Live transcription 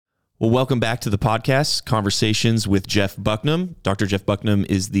Well, welcome back to the podcast, Conversations with Jeff Bucknam. Dr. Jeff Bucknam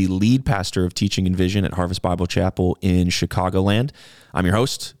is the lead pastor of Teaching and Vision at Harvest Bible Chapel in Chicagoland. I'm your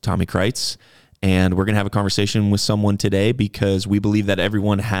host, Tommy Kreitz, and we're going to have a conversation with someone today because we believe that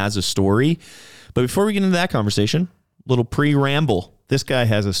everyone has a story. But before we get into that conversation, a little pre-ramble. This guy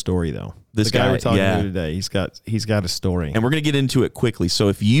has a story, though. The guy we're talking to today, he's got a story. And we're going to get into it quickly. So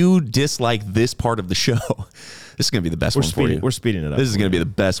if you dislike this part of the show, this is going to be the best one for you. We're speeding it up. This is going to be the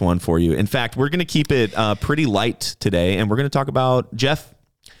best one for you. In fact, we're going to keep it pretty light today, and we're going to talk about Jeff.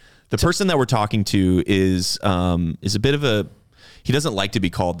 The person that we're talking to is a bit of a, he doesn't like to be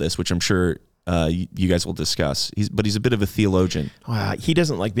called this, which I'm sure you guys will discuss. But he's a bit of a theologian. He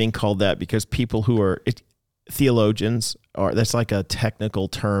doesn't like being called that because people who are theologians that's like a technical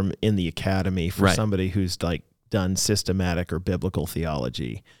term in the academy for somebody who's like done systematic or biblical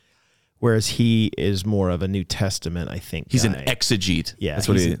theology. Whereas he is more of a New Testament, I think. He's an exegete. Yeah, that's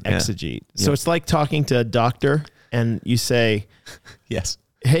what he's an exegete. Yeah. So it's like talking to a doctor and you say, yes,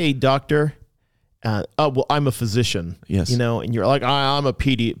 hey, doctor, well, I'm a physician. Yes. And you're like, I'm a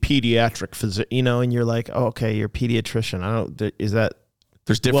pediatric physician, and you're like, oh, okay, you're a pediatrician. Is that?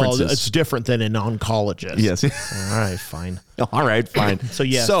 There's differences. Well, it's different than an oncologist. Yes. All right, fine. All right, fine. So,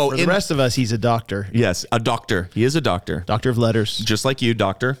 yes, for the rest of us, he's a doctor. Yes, a doctor. He is a doctor. Doctor of letters. Just like you,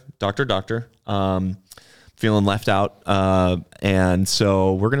 doctor. Feeling left out. And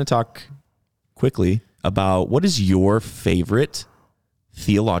so we're going to talk quickly about what is your favorite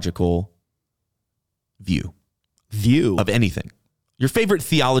theological view of anything. Your favorite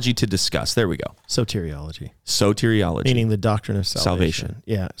theology to discuss. There we go. Soteriology. Meaning the doctrine of salvation.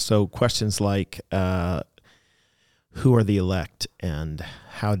 Yeah. So questions like who are the elect and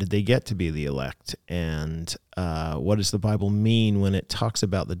how did they get to be the elect? And what does the Bible mean when it talks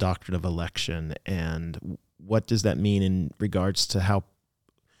about the doctrine of election? And what does that mean in regards to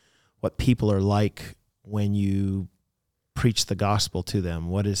what people are like when you preach the gospel to them?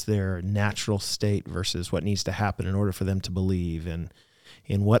 What is their natural state versus what needs to happen in order for them to believe, and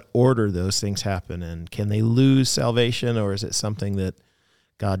in what order those things happen, and can they lose salvation, or is it something that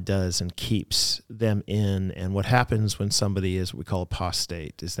God does and keeps them in? And what happens when somebody is what we call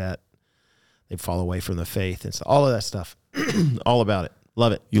apostate? Is that they fall away from the faith? And so all of that stuff, all about it.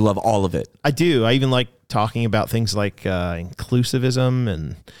 Love it. You love all of it. I do. I even like talking about things like inclusivism,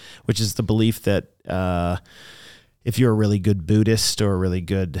 and which is the belief that if you're a really good Buddhist or a really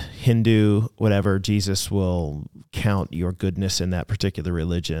good Hindu, whatever, Jesus will count your goodness in that particular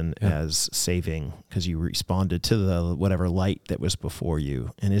religion as saving because you responded to the whatever light that was before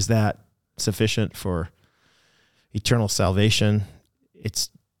you. And is that sufficient for eternal salvation? It's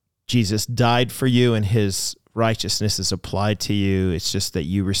Jesus died for you and his righteousness is applied to you. It's just that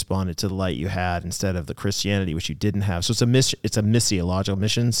you responded to the light you had instead of the Christianity, which you didn't have. So it's a missiological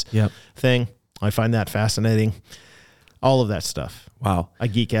missions thing. I find that fascinating. All of that stuff. Wow. I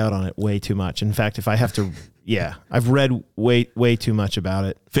geek out on it way too much. In fact, if I have to, I've read way too much about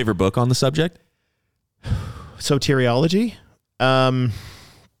it. Favorite book on the subject? Soteriology. John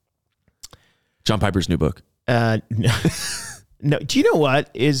Piper's new book. No. No. Do you know what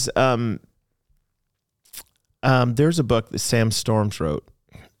is, there's a book that Sam Storms wrote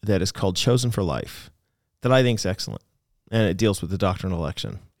that is called Chosen for Life that I think is excellent. And it deals with the doctrine of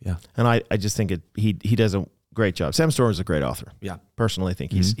election. Yeah. And I just think he does a great job. Sam Storms is a great author. Yeah. Personally, I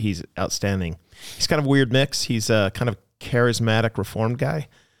think he's outstanding. He's kind of a weird mix. He's a kind of charismatic reformed guy.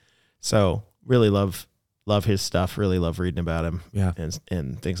 So really love his stuff. Really love reading about him. Yeah.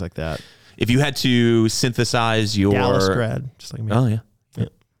 And things like that. If you had to synthesize your Dallas grad, just like me. Oh yeah.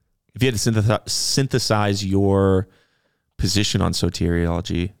 If you had to synthesize your position on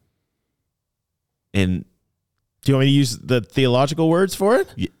soteriology, do you want me to use the theological words for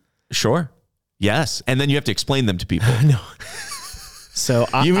it? Sure. Yes. And then you have to explain them to people. No. So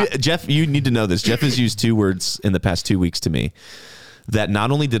Jeff, you need to know this. Jeff has used two words in the past 2 weeks to me that not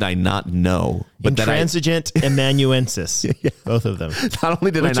only did I not know, but intransigent amanuensis. Both of them. Not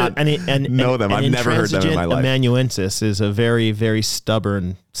only did I not know them, I've never heard them in my life. Amanuensis is a very, very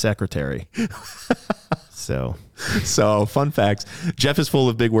stubborn secretary. So fun facts. Jeff is full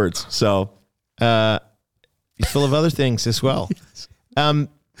of big words. So he's full of other things as well. Yes.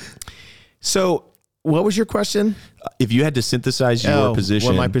 So what was your question? If you had to synthesize your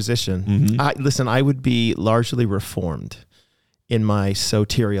position. My position. I would be largely reformed in my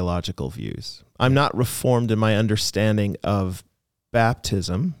soteriological views. I'm not reformed in my understanding of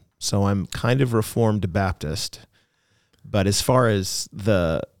baptism, so I'm kind of Reformed Baptist. But as far as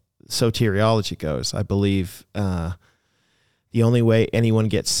the soteriology goes, I believe the only way anyone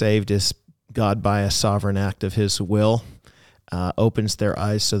gets saved is God by a sovereign act of his will. opens their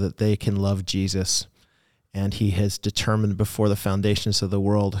eyes so that they can love Jesus. And he has determined before the foundations of the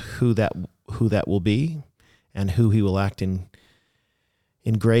world who that will be and who he will act in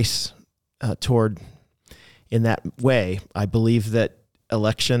grace toward in that way. I believe that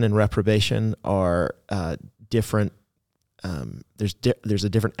election and reprobation are different. There's a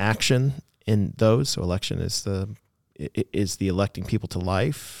different action in those. So election is the electing people to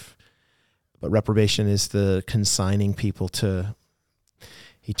life, but reprobation is the consigning people to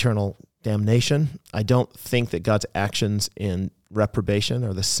eternal damnation. I don't think that God's actions in reprobation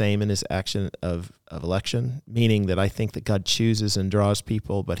are the same in his action of election, meaning that I think that God chooses and draws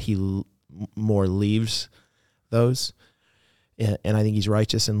people, but he more leaves those. And I think he's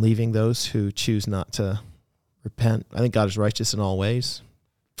righteous in leaving those who choose not to repent. I think God is righteous in all ways.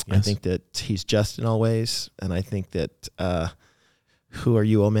 Yes. I think that he's just in all ways. And I think that who are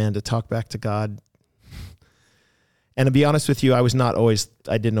you, oh man, to talk back to God? And to be honest with you, I didn't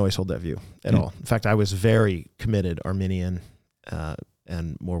always hold that view at all. In fact, I was very committed Arminian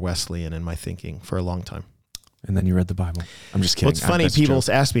and more Wesleyan in my thinking for a long time. And then you read the Bible. I'm just kidding. Well, it's funny. People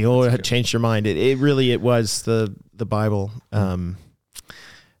ask me, "Oh, it changed your mind?" It was the Bible. The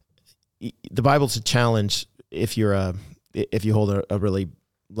Bible's a challenge if you hold a really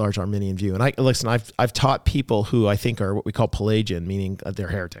large Arminian view. And I've taught people who I think are what we call Pelagian, meaning they're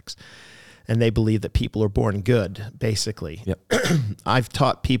heretics, and they believe that people are born good. Basically, yep. I've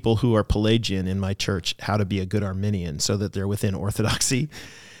taught people who are Pelagian in my church how to be a good Arminian, so that they're within orthodoxy.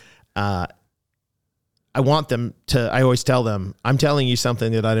 I want them to, I always tell them, I'm telling you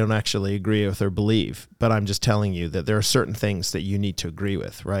something that I don't actually agree with or believe, but I'm just telling you that there are certain things that you need to agree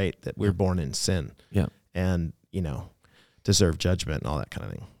with, right? That we're born in sin, yeah, and, deserve judgment and all that kind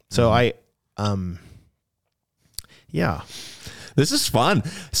of thing. So yeah. This is fun.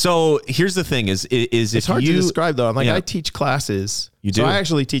 So here's the thing: is it's hard to describe though. I teach classes. You do? So I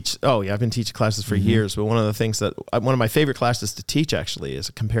actually teach. Oh yeah, I've been teaching classes for years. But one of the things one of my favorite classes to teach actually is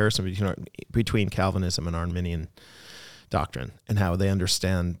a comparison between Calvinism and Arminian doctrine and how they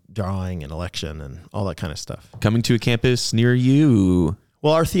understand drawing and election and all that kind of stuff. Coming to a campus near you.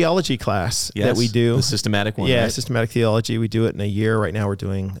 Well, our theology class that we do, the systematic one. Yeah, right? Systematic theology. We do it in a year. Right now, we're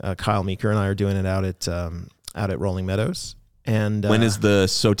doing. Kyle Meeker and I are doing it out at Rolling Meadows. And when is the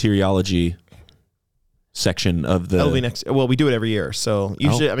soteriology section of the? That'll be next. Well, we do it every year. So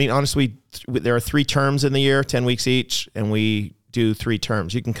usually, honestly, there are 3 terms in the year, 10 weeks each, and we do 3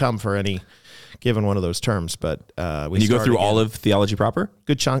 terms. You can come for any given one of those terms, but you go through all of theology proper. A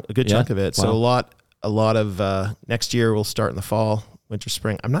good chunk of it. Wow. So a lot of next year we'll start in the fall, winter,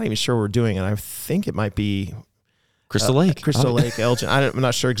 spring. I'm not even sure what we're doing, and I think it might be. Crystal Lake, Elgin. I'm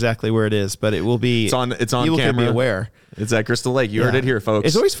not sure exactly where it is, but it will be. It's on you camera. Be aware. It's at Crystal Lake. You heard it here, folks.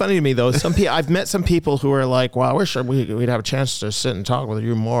 It's always funny to me though. I've met some people who are like, "Well, I wish we'd have a chance to sit and talk with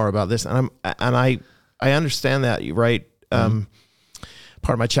you more about this." And I understand that, right?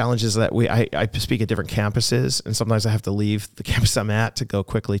 Part of my challenge is that I speak at different campuses, and sometimes I have to leave the campus I'm at to go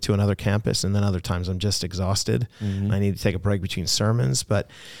quickly to another campus, and then other times I'm just exhausted and I need to take a break between sermons. But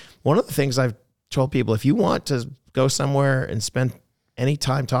one of the things I've told people, if you want to go somewhere and spend any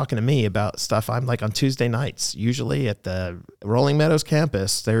time talking to me about stuff, I'm like on Tuesday nights, usually at the Rolling Meadows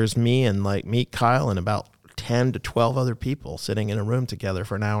campus, there's me and Kyle and about 10 to 12 other people sitting in a room together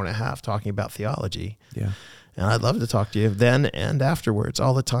for an hour and a half talking about theology. Yeah. And I'd love to talk to you then and afterwards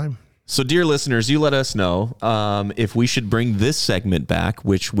all the time. So dear listeners, you let us know if we should bring this segment back,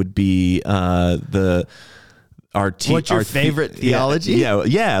 which would be what's your favorite theology?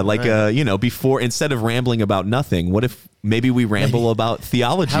 Yeah. Like, before, instead of rambling about nothing, what if maybe we ramble about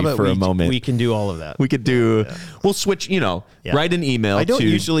theology for a moment? We can do all of that. We could we'll switch, write an email. I don't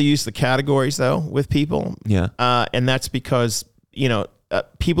usually use the categories though with people. Yeah. And that's because,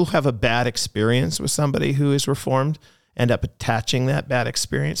 people who have a bad experience with somebody who is reformed end up attaching that bad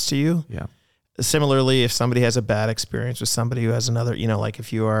experience to you. Yeah. Similarly, if somebody has a bad experience with somebody who has another, like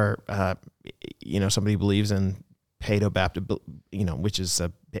if you are, somebody believes in paedobaptism, which is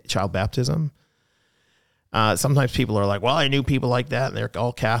child baptism. Sometimes people are like, well, I knew people like that and they're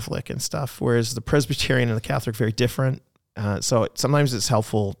all Catholic and stuff. Whereas the Presbyterian and the Catholic are very different. So sometimes it's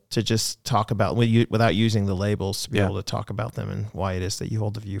helpful to just talk about without using the labels to be able to talk about them and why it is that you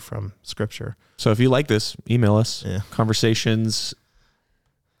hold the view from Scripture. So if you like this, email us. Yeah. Conversations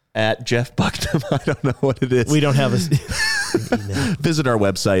at Jeff Bucknam. I don't know what it is. We don't have a email. Visit our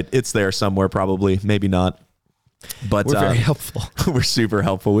website. It's there somewhere, probably. Maybe not. But we're very helpful. We're super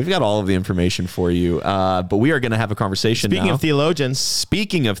helpful. We've got all of the information for you. But we are going to have a conversation now. Speaking of theologians.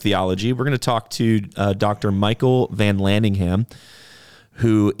 Speaking of theology, we're going to talk to Dr. Michael Vanlaningham,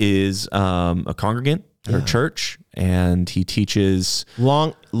 who is a congregant at our church, and he teaches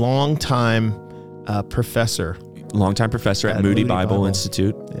long time professor. Longtime professor at Moody Bible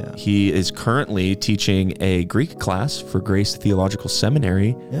Institute. Yeah. He is currently teaching a Greek class for Grace Theological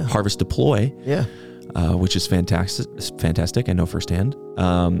Seminary, Harvest Deploy, which is fantastic. I know firsthand.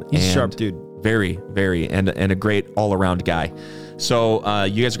 He's a sharp dude. Very, very, and a great all-around guy. So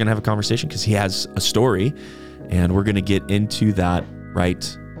you guys are going to have a conversation because he has a story, and we're going to get into that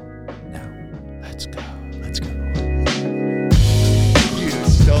right now. Let's go. You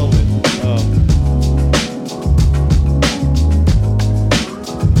stole it.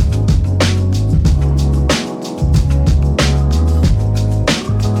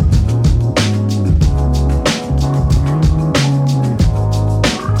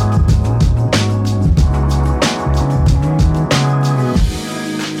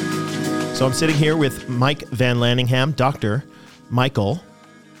 So I'm sitting here with Mike Vanlaningham, Dr. Michael.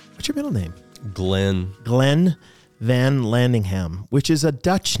 What's your middle name? Glenn. Glenn Vanlaningham, which is a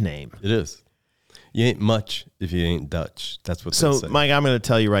Dutch name. It is. You ain't much if you ain't Dutch. That's what they say. Mike, I'm going to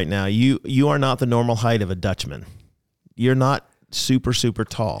tell you right now, you are not the normal height of a Dutchman. You're not super, super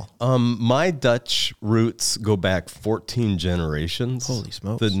tall. My Dutch roots go back 14 generations. Holy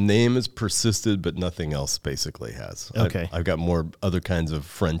smokes. The name has persisted, but nothing else basically has. Okay. I've got more other kinds of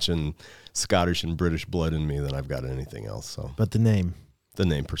French and Scottish and British blood in me than I've got anything else. So, But the name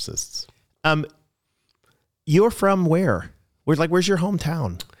persists. You're from where? Where's your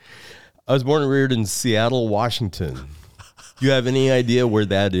hometown? I was born and reared in Seattle, Washington. You have any idea where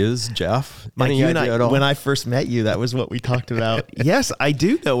that is, Jeff? Mike, Any idea at all? when I first met you, that was what we talked about. Yes, I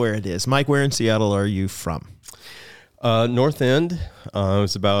do know where it is. Mike, where in Seattle are you from? North End.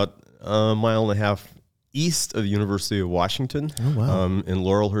 It's about a mile and a half east of the University of Washington. Oh, wow. In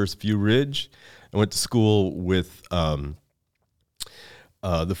Laurelhurst View Ridge. I went to school with the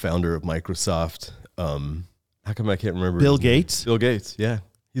founder of Microsoft. How come I can't remember? Bill Gates? Bill Gates, yeah.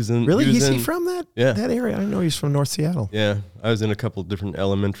 Is he from that area? I didn't know he's from North Seattle. Yeah, I was in a couple of different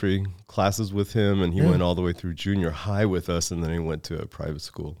elementary classes with him, and he went all the way through junior high with us, and then he went to a private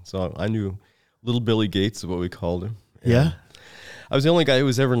school. So I knew little Billy Gates is what we called him. And yeah. I was the only guy who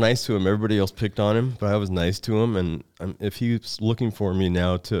was ever nice to him. Everybody else picked on him, but I was nice to him. And if he's looking for me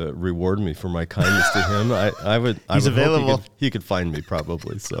now to reward me for my kindness to him, I would. He's would available. Hope he could find me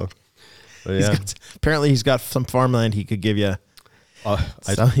probably. So, but yeah. Apparently, he's got some farmland he could give you. I'm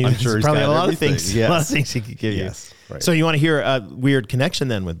He's sure he's probably got a lot everything. of things. Yes. A lot of things he could give Yes, you. right. So you want to hear a weird connection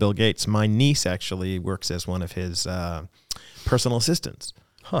then with Bill Gates? My niece actually works as one of his personal assistants.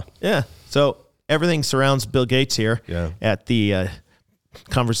 Huh. Yeah. So everything surrounds Bill Gates here at the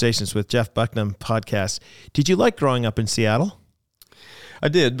Conversations with Jeff Bucknam podcast. Did you like growing up in Seattle? I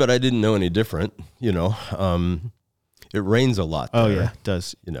did, but I didn't know any different. You know, it rains a lot there. Oh yeah, it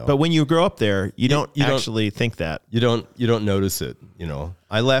does. You know, but when you grow up there, you don't you don't- actually think that. you don't notice it. You know,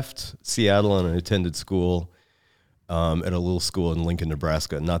 I left Seattle and I attended school at a little school in Lincoln,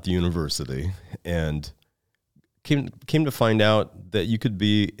 Nebraska, not the university, and came to find out that you could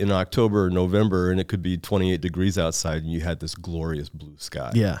be in October or November and it could be 28 degrees outside and you had this glorious blue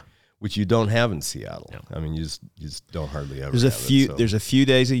sky. Yeah. Which you don't have in Seattle. I mean, you just don't hardly ever. There's have there's a few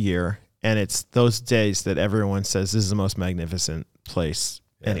days a year, and it's those days that everyone says this is the most magnificent place,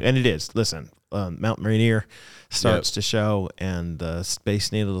 and it is. Listen, Mount Rainier starts to show, and the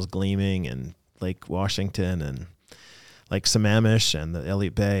Space Needle is gleaming, and Lake Washington, and Lake Sammamish, and the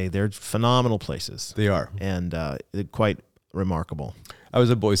Elliott Bay. They're phenomenal places. They are, and they're quite remarkable. I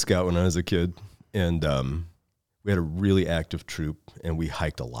was a Boy Scout when I was a kid, and we had a really active troop, and we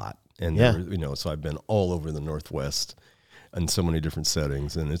hiked a lot. And there were, so I've been all over the Northwest in so many different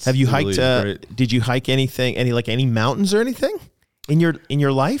settings. And it's have you really hiked? great. Did you hike anything? Any mountains or anything in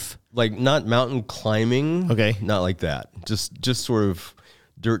your life? Like not mountain climbing, Okay, not like that. Just sort of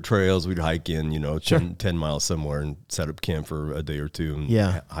dirt trails we'd hike in. 10 miles somewhere and set up camp for a day or two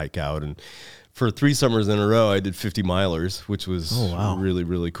and hike out. And for 3 summers in a row, I did 50 milers, which was really,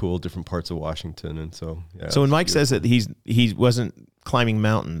 really cool. Different parts of Washington, and so So when Mike says that he wasn't climbing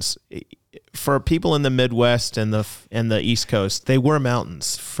mountains, for people in the Midwest and the East Coast, they were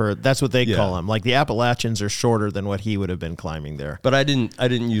mountains. That's what they call them. Like the Appalachians are shorter than what he would have been climbing there. But I didn't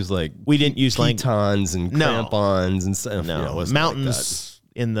use pitons and crampons and stuff. No, mountains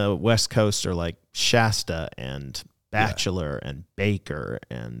in the West Coast are like Shasta and Bachelor and Baker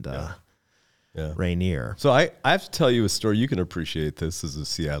and Rainier. So I have to tell you a story. You can appreciate this as a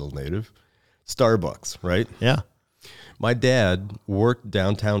Seattle native. Starbucks, right? Yeah. My dad worked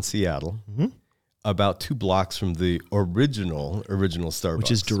downtown Seattle, about 2 blocks from the original Starbucks, which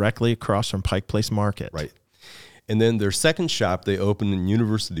is directly across from Pike Place Market. Right. And then their second shop they opened in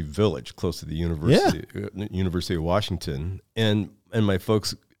University Village, close to the University of Washington. And my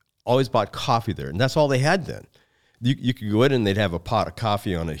folks always bought coffee there, and that's all they had then. You could go in and they'd have a pot of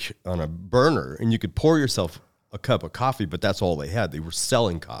coffee on a burner, and you could pour yourself a cup of coffee, but that's all they had. They were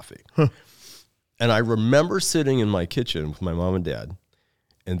selling coffee. Huh. And I remember sitting in my kitchen with my mom and dad,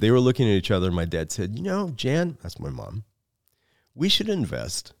 and they were looking at each other, and my dad said, Jan, that's my mom, we should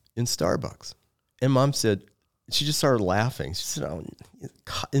invest in Starbucks. And Mom said, she just started laughing. She said,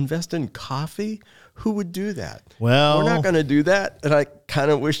 invest in coffee? Who would do that? Well, we're not going to do that. And I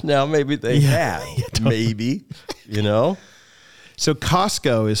kind of wish now maybe they had. Maybe, So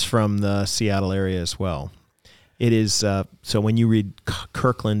Costco is from the Seattle area as well. It is, so when you read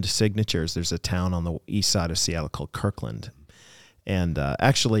Kirkland Signatures, there's a town on the east side of Seattle called Kirkland. And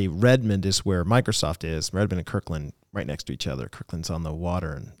actually, Redmond is where Microsoft is. Redmond and Kirkland right next to each other. Kirkland's on the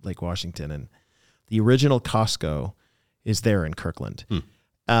water in Lake Washington. And the original Costco is there in Kirkland.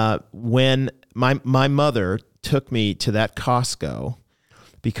 When my mother took me to that Costco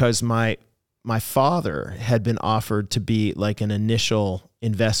because my father had been offered to be like an initial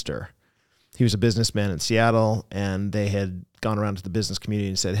investor. He was a businessman in Seattle, and they had gone around to the business community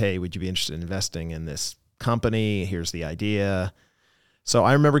and said, hey, would you be interested in investing in this company? Here's the idea. So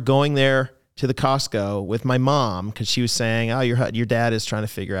I remember going there to the Costco with my mom because she was saying, oh, your dad is trying to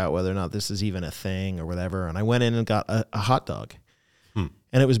figure out whether or not this is even a thing or whatever. And I went in and got a hot dog.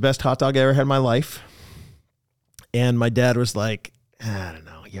 And it was the best hot dog I ever had in my life. And my dad was like, I don't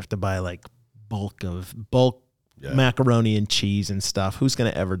know, you have to buy like bulk macaroni and cheese and stuff. Who's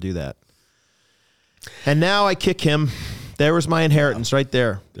going to ever do that? And now I kick him. There was my inheritance right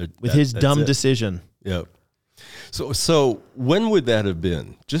there with his dumb decision. Yep. So when would that have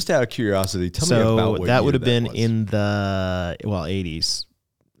been? Just out of curiosity, tell me about what that would have been was. In the 80s.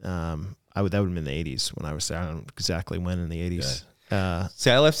 That would have been the 80s when I was there. I don't know exactly when in the 80s. See,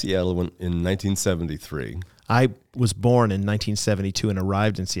 I left Seattle in 1973. I was born in 1972 and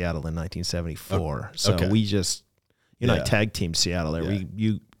arrived in Seattle in 1974. So we just, I tag teamed Seattle there.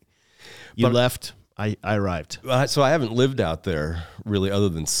 Yeah. You left. I arrived. So I haven't lived out there really other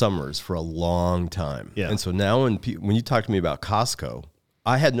than summers for a long time. Yeah. And so now when you talk to me about Costco,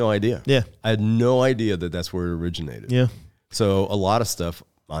 I had no idea. Yeah. I had no idea that that's where it originated. Yeah. So a lot of stuff,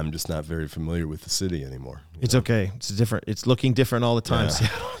 I'm just not very familiar with the city anymore. It's okay. It's different. It's looking different all the time.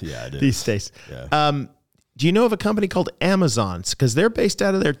 Yeah, it is. These days. Yeah. Do you know of a company called Amazon? Because they're based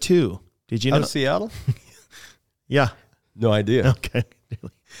out of there too. Did you know? Out of Seattle? Yeah. No idea. Okay.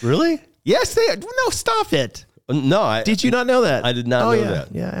 Really? Yes, they are. No, stop it. No, did you not know that? I did not know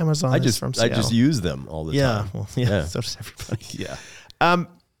that. Yeah, Amazon is from Seattle. I just use them all the time. Well, yeah, so does everybody. Yeah.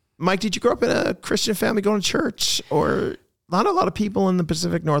 Mike, did you grow up in a Christian family going to church? Or not a lot of people in the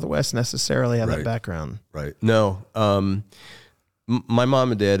Pacific Northwest necessarily have that background. Right. No. My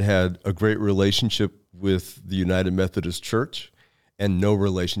mom and dad had a great relationship with the United Methodist Church and no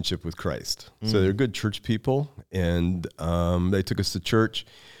relationship with Christ. So they're good church people, and they took us to church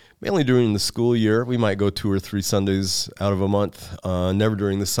mainly during the school year. We might go 2 or 3 Sundays out of a month, never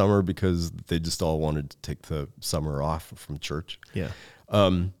during the summer because they just all wanted to take the summer off from church. Yeah.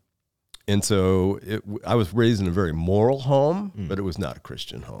 And so I was raised in a very moral home, but it was not a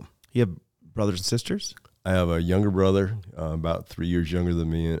Christian home. You have brothers and sisters? I have a younger brother, about 3 years younger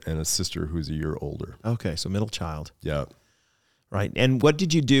than me, and a sister who's a year older. Okay, so middle child. Yeah. Right. And what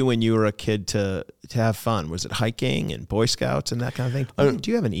did you do when you were a kid to have fun? Was it hiking and Boy Scouts and that kind of thing? Do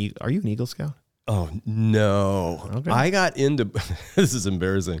you have are you an Eagle Scout? Oh, no. Okay. I got into, this is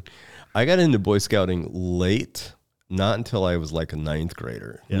embarrassing. I got into Boy Scouting late, not until I was like a 9th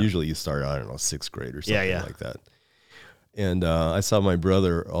grader. Yeah. Usually you start, 6th grade or something like that. And I saw my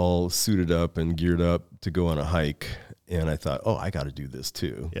brother all suited up and geared up to go on a hike. And I thought, I got to do this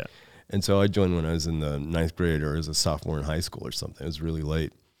too. Yeah. And so I joined when I was in the 9th grade or as a sophomore in high school or something. It was really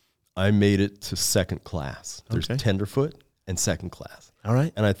late. I made it to 2nd class. There's tenderfoot and 2nd class. All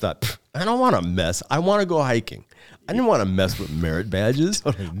right. And I thought, I don't want to mess. I want to go hiking. I didn't want to mess with merit badges.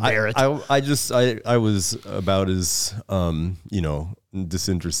 Merit. I was about as,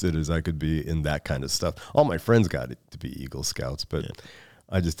 disinterested as I could be in that kind of stuff. All my friends got it to be Eagle Scouts, but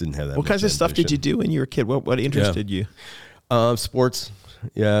I just didn't have that. What kinds of stuff did you do when you were a kid? What interested you? Sports.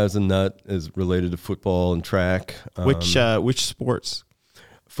 Yeah, as a nut is related to football and track. Which sports?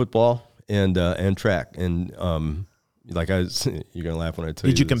 Football and track. And you're gonna laugh when I tell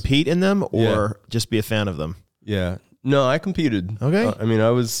you. Did you compete in them or just be a fan of them? Yeah. No, I competed. Okay.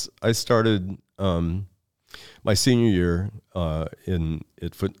 I started my senior year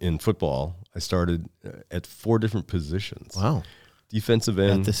in football. I started at 4 different positions. Wow. defensive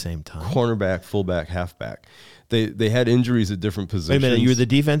end, at the same time, cornerback, fullback, halfback. They had injuries at different positions. Wait a minute, you were the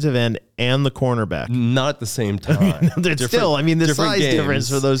defensive end and the cornerback. Not at the same time. The size games. difference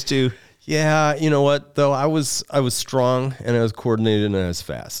for those two. Yeah, you know what though? I was strong and I was coordinated and I was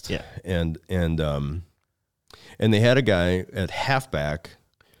fast. Yeah, and they had a guy at halfback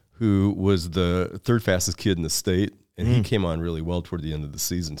who was the third fastest kid in the state, and he came on really well toward the end of the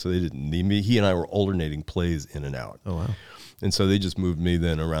season. So they didn't need me. He and I were alternating plays in and out. Oh wow. And so they just moved me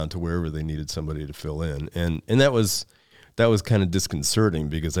then around to wherever they needed somebody to fill in. And that was kind of disconcerting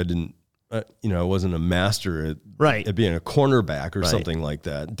because I didn't, I wasn't a master at being a cornerback or something like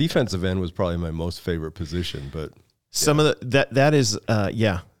that. Defensive end was probably my most favorite position, but some of that is,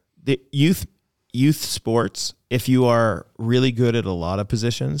 the youth sports, if you are really good at a lot of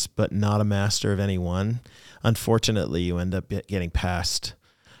positions, but not a master of any one, unfortunately you end up getting passed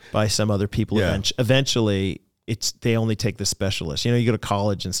by some other people. Yeah. Eventually, they only take the specialists. You go to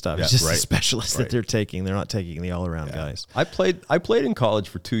college and stuff. Yeah, it's just right. the specialists that they're taking. They're not taking the all-around guys. I played in college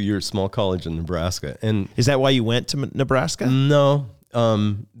for 2 years, small college in Nebraska. And is that why you went to Nebraska? No,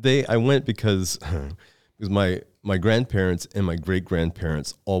 I went because my grandparents and my great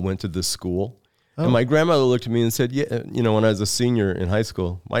grandparents all went to this school. Oh. And my grandmother looked at me and said, "Yeah, when I was a senior in high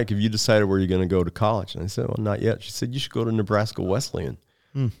school, Mike, have you decided where you're going to go to college?" And I said, "Well, not yet." She said, "You should go to Nebraska Wesleyan."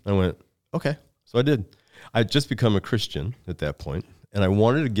 I went, "Okay," so I did. I'd just become a Christian at that point, and I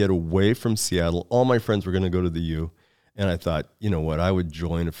wanted to get away from Seattle. All my friends were going to go to the U, and I thought, you know what, I would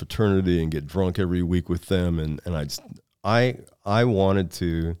join a fraternity and get drunk every week with them, and I wanted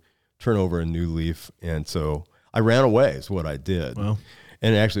to turn over a new leaf, and so I ran away is what I did. Wow.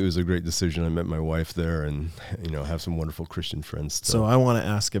 And actually, it was a great decision. I met my wife there, and have some wonderful Christian friends still. So I want to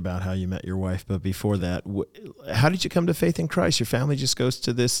ask about how you met your wife, but before that, how did you come to faith in Christ? Your family just goes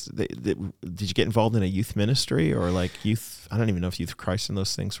to this. Did you get involved in a youth ministry or like youth? I don't even know if Youth of Christ and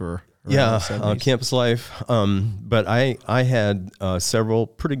those things were. Yeah, campus life. But I had several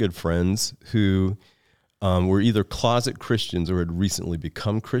pretty good friends who were either closet Christians or had recently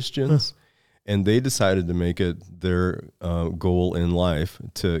become Christians. And they decided to make it their goal in life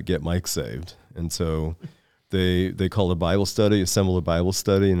to get Mike saved. And so they called a Bible study, assembled a Bible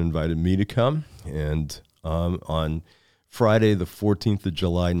study, and invited me to come. And on Friday, the 14th of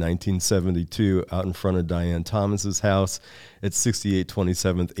July, 1972, out in front of Diane Thomas's house at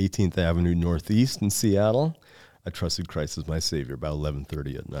 6827th 18th Avenue Northeast in Seattle, I trusted Christ as my Savior about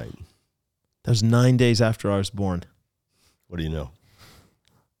 11:30 at night. That was 9 days after I was born. What do you know?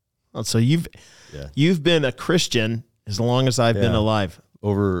 Oh, so you've been a Christian as long as I've been alive.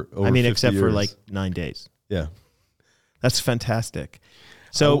 Over except years. for like 9 days. Yeah. That's fantastic.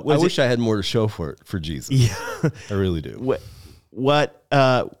 So I wish I had more to show for Jesus. Yeah. I really do. What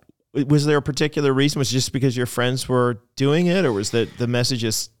was there a particular reason? Was it just because your friends were doing it, or was the message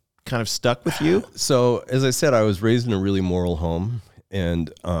just kind of stuck with you? So, as I said, I was raised in a really moral home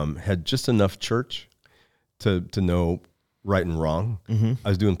and had just enough church to know right and wrong. Mm-hmm. I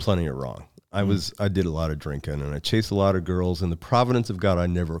was doing plenty of wrong. I did a lot of drinking and I chased a lot of girls. In the providence of God, I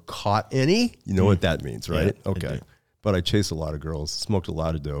never caught any. You know what that means, right? Yeah, okay. But I chased a lot of girls, smoked a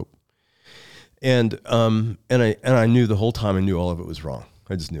lot of dope. And I knew the whole time, I knew all of it was wrong.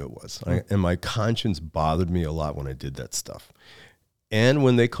 I just knew it was. And my conscience bothered me a lot when I did that stuff. And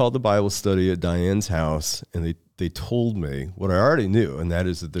when they called the Bible study at Diane's house and they told me what I already knew, and that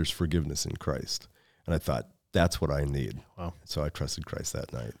is that there's forgiveness in Christ. And I thought, that's what I need. Wow. So I trusted Christ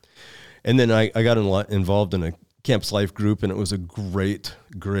that night. And then I got involved in a campus life group, and it was a great,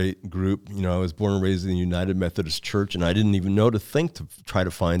 great group. I was born and raised in the United Methodist Church, and I didn't even know to try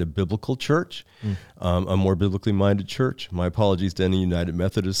to find a biblical church, a more biblically minded church. My apologies to any United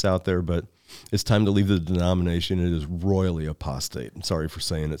Methodists out there, but it's time to leave the denomination. It is royally apostate. I'm sorry for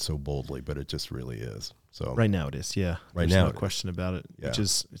saying it so boldly, but it just really is. So right now it is, yeah. Right There's now, no question about it. Yeah.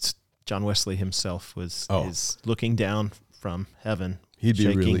 It's John Wesley himself is looking down from heaven. He'd be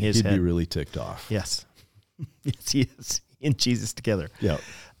head. really ticked off. Yes. Yes, he is. In Jesus together. Yeah.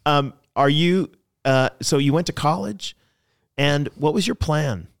 Are you, so you went to college, and what was your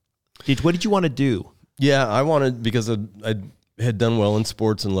plan? What did you want to do? Yeah, I wanted, because I had done well in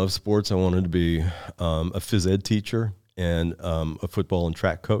sports and loved sports, I wanted to be a phys ed teacher and a football and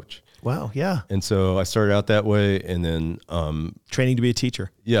track coach. Wow, yeah. And so I started out that way, and then training to be a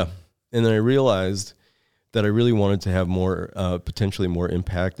teacher. Yeah. And then I realized that I really wanted to have more, potentially more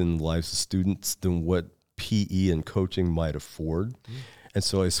impact in the lives of students than what PE and coaching might afford. And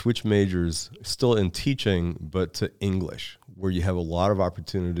so I switched majors, still in teaching, but to English, where you have a lot of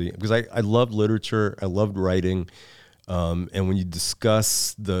opportunity. Because I loved literature, I loved writing. And when you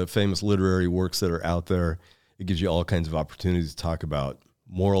discuss the famous literary works that are out there, It gives you all kinds of opportunities to talk about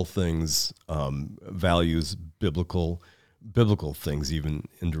moral things, values, biblical things, even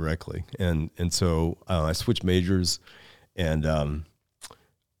indirectly. And so I switched majors and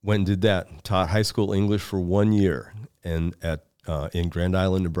went and did that. Taught high school English for 1 year and in Grand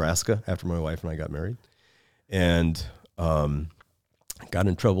Island, Nebraska, after my wife and I got married. And got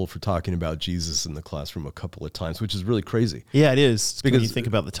in trouble for talking about Jesus in the classroom a couple of times, which is really crazy. Yeah, it is. Because when you think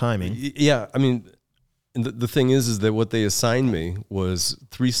about the timing. Yeah, I mean, the thing is that what they assigned me was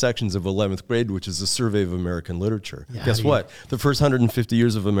 3 sections of 11th grade, which is a survey of American literature. Yeah, guess what? The first 150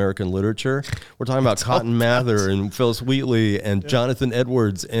 years of American literature, we're talking about Cotton Mather and Phyllis Wheatley and Jonathan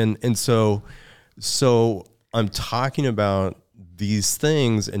Edwards. And so I'm talking about these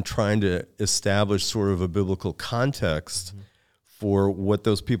things and trying to establish sort of a biblical context for what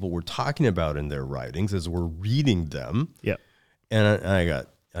those people were talking about in their writings as we're reading them. Yeah. And I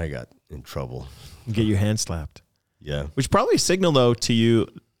got in trouble. Get your hand slapped. Yeah. Which probably a signal though to you,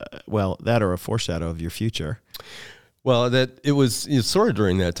 that or a foreshadow of your future. Well, that it was sort of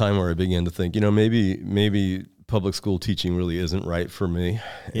during that time where I began to think, maybe public school teaching really isn't right for me.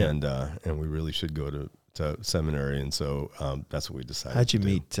 Yeah. And we really should go to seminary. And so that's what we decided. How'd you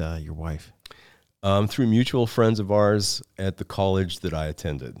meet your wife? Through mutual friends of ours at the college that I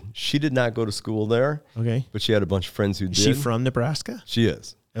attended. She did not go to school there. Okay. But she had a bunch of friends who did. Is she from Nebraska? She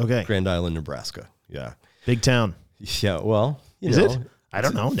is. Okay. Grand Island, Nebraska. Yeah. Big town. Yeah. Well, is it? I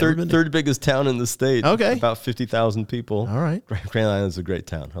don't know. Third biggest town in the state. Okay. About 50,000 people. All right. Grand Island is a great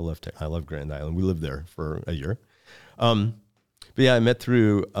town. I love Grand Island. We lived there for a year. But yeah, I met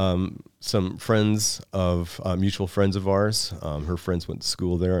through some friends of mutual friends of ours. Her friends went to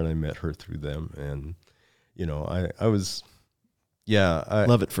school there, and I met her through them. And I was,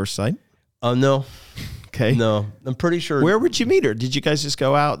 love at first sight. No. Okay. No, I'm pretty sure. Where would you meet her? Did you guys just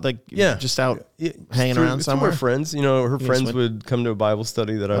go out, just out hanging around somewhere? Through her friends. Her friends would come to a Bible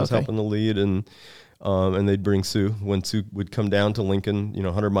study that I was helping to lead, and they'd bring Sue. When Sue would come down to Lincoln,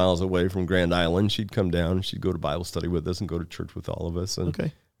 100 miles away from Grand Island, she'd come down and she'd go to Bible study with us and go to church with all of us. And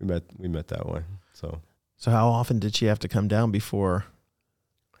we met that way. So how often did she have to come down before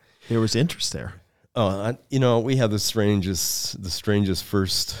there was interest there? Oh, we had the strangest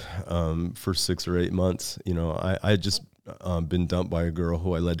first 6 or 8 months. I had just been dumped by a girl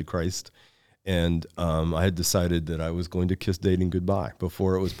who I led to Christ. And I had decided that I was going to kiss dating goodbye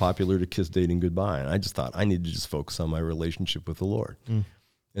before it was popular to kiss dating goodbye. And I just thought I need to just focus on my relationship with the Lord.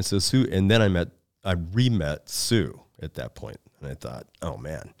 And so Sue, and then I re-met Sue at that point. And I thought, oh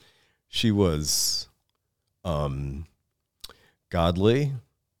man, she was godly,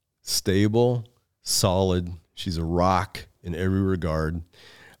 stable, solid. She's a rock in every regard.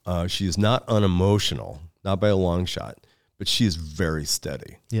 She is not unemotional, not by a long shot, but she is very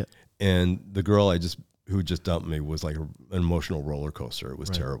steady. Yeah. And the girl who just dumped me was like an emotional roller coaster. It was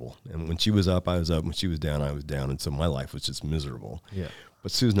terrible. And when she was up, I was up. When she was down, I was down. And so my life was just miserable. Yeah.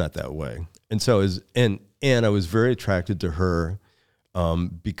 But Sue's not that way. And so and I was very attracted to her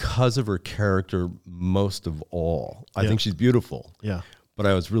because of her character most of all. I think she's beautiful. Yeah. But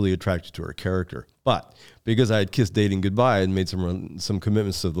I was really attracted to her character. But because I had kissed dating goodbye and made some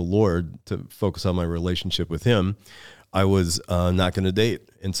commitments to the Lord to focus on my relationship with him, I was not going to date.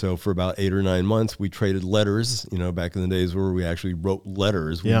 And so for about 8 or 9 months, we traded letters, back in the days where we actually wrote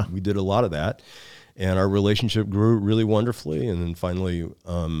letters. We did a lot of that. And our relationship grew really wonderfully. And then finally,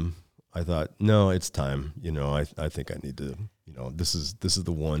 I thought, no, it's time. I think I need to, this is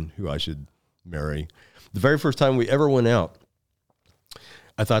the one who I should marry. The very first time we ever went out,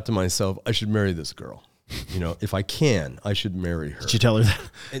 I thought to myself, I should marry this girl. If I can, I should marry her. Did you tell her that?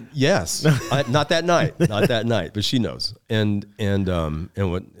 And yes, not that night, but she knows. And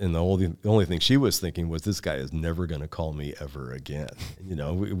the only thing she was thinking was, this guy is never going to call me ever again.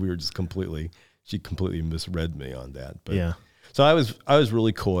 We were just she completely misread me on that. But yeah. So I was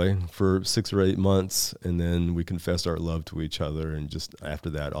really coy for 6 or 8 months, and then we confessed our love to each other. And just after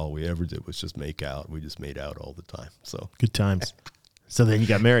that, all we ever did was just make out. We just made out all the time. So good times. So then you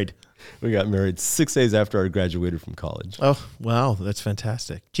got married. We got married 6 days after I graduated from college. Oh, wow. That's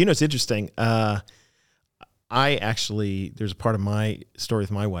fantastic. Do you know, it's interesting. There's a part of my story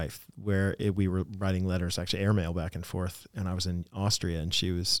with my wife where we were writing letters, actually airmail back and forth. And I was in Austria and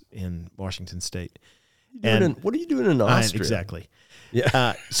she was in Washington State. What are you doing in Austria? Exactly.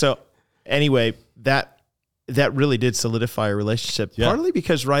 Yeah. So anyway, that really did solidify a relationship, partly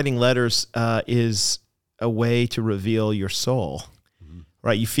because writing letters is a way to reveal your soul.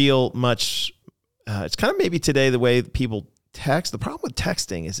 Right, you feel much, it's kind of maybe today the way people text. The problem with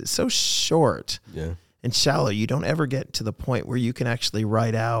texting is it's so short and shallow. You don't ever get to the point where you can actually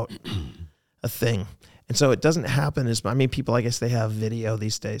write out a thing. And so it doesn't happen people, I guess they have video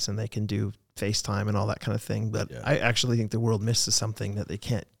these days and they can do FaceTime and all that kind of thing. But I actually think the world misses something, that they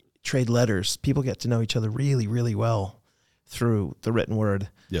can't trade letters. People get to know each other really, really well through the written word.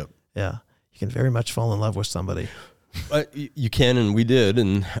 Yep. Yeah. You can very much fall in love with somebody. You can, and we did.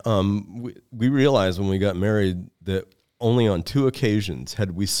 And we realized when we got married that only on 2 occasions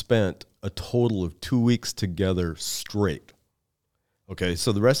had we spent a total of 2 weeks together straight. Okay,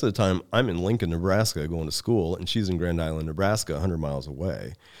 so the rest of the time, I'm in Lincoln, Nebraska, going to school, and she's in Grand Island, Nebraska, 100 miles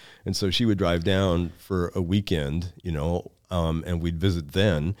away. And so she would drive down for a weekend, and we'd visit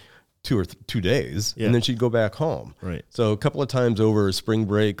then 2 days, and then she'd go back home. Right. So a couple of times over spring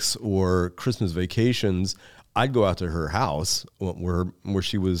breaks or Christmas vacations, I'd go out to her house where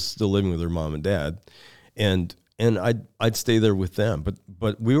she was still living with her mom and dad, and I'd stay there with them. But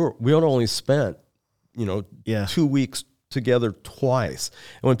we had only spent 2 weeks together twice.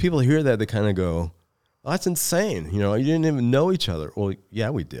 And when people hear that, they kind of go, oh, that's insane. You didn't even know each other. Well, yeah,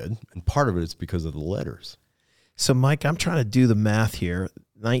 we did. And part of it is because of the letters. So, Mike, I'm trying to do the math here.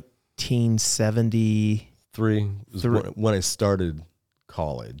 1973 was when I started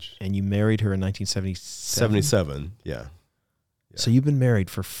college. And you married her in 1977? 77, yeah. So you've been married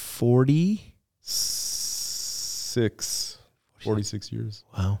for 46 years.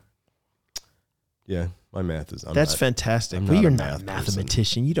 Wow. Yeah, my math is... That's fantastic. Well, you're not a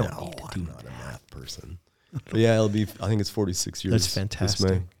mathematician. You don't need to do I'm not a math person. But yeah, I think it's 46 years. That's fantastic.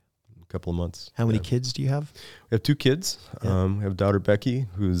 This May, a couple of months. How many kids do you have? We have 2 kids. Yeah. We have daughter Becky,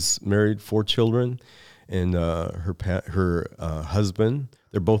 who's married, 4 children, and her husband.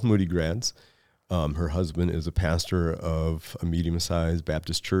 They're both Moody grads. Her husband is a pastor of a medium-sized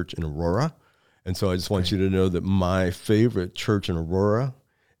Baptist church in Aurora. And so I just want you to know that my favorite church in Aurora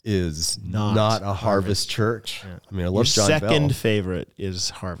is not a Harvest church. Yeah. I mean, I love John Bell. Your second favorite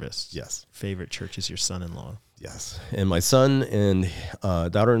is Harvest. Yes. Favorite church is your son-in-law. Yes. And my son and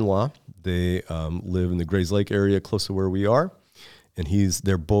daughter-in-law, they live in the Grays Lake area close to where we are. And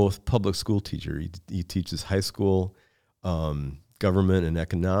they're both public school teachers. He teaches high school government and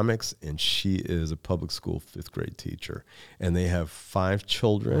economics, and she is a public school 5th grade teacher. And they have 5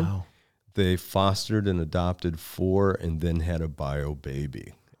 children. Wow. They fostered and adopted 4 and then had a bio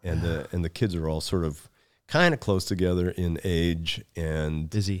baby. And the kids are all sort of kind of close together in age and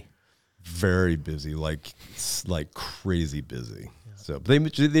busy, very busy, like crazy busy. Yeah. So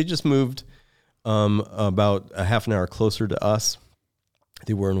they just moved about a half an hour closer to us.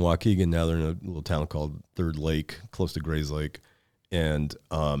 They were in Waukegan. Now they're in a little town called Third Lake, close to Grays Lake, and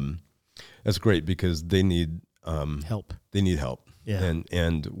that's great because they need help. They need help. Yeah.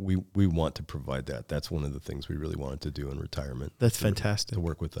 And we want to provide that. That's one of the things we really wanted to do in retirement. That's fantastic. To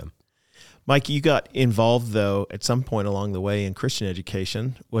work with them. Mike, you got involved, though, at some point along the way in Christian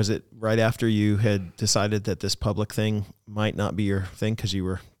education. Was it right after you had decided that this public thing might not be your thing because you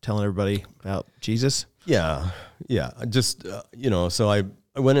were telling everybody about Jesus? Yeah. Just, so I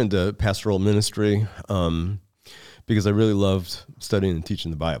went into pastoral ministry because I really loved studying and teaching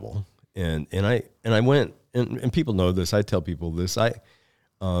the Bible. And I went, and people know this, I tell people this,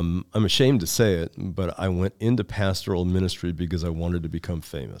 I'm ashamed to say it, but I went into pastoral ministry because I wanted to become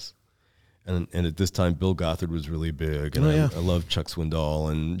famous. And at this time, Bill Gothard was really big, and I loved Chuck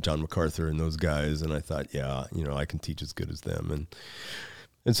Swindoll and John MacArthur and those guys, and I thought, I can teach as good as them.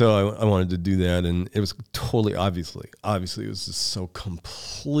 And so I wanted to do that, and it was totally, obviously, it was just so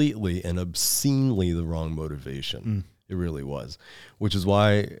completely and obscenely the wrong motivation. It really was, which is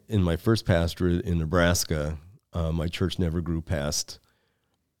why in my first pastorate in Nebraska, my church never grew past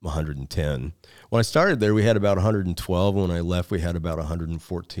 110. When I started there, we had about 112. When I left, we had about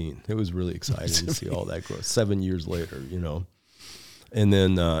 114. It was really exciting to see all that growth 7 years later, And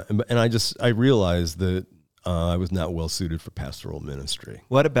then, I realized that I was not well suited for pastoral ministry.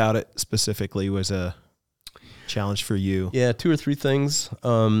 What about it specifically was a challenge for you? Yeah, 2 or 3 things.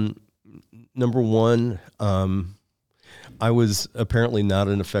 Number one, I was apparently not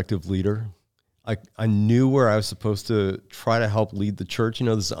an effective leader. I knew where I was supposed to try to help lead the church.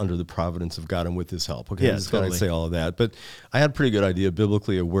 This is under the providence of God and with His help. Okay, yeah, totally. Gotta say all of that. But I had a pretty good idea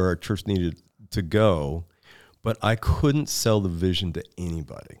biblically of where our church needed to go, but I couldn't sell the vision to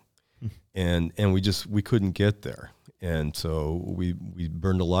anybody, and we couldn't get there. And so we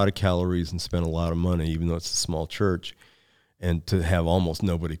burned a lot of calories and spent a lot of money, even though it's a small church, and to have almost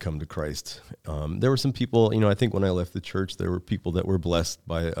nobody come to Christ. There were some people, I think when I left the church, there were people that were blessed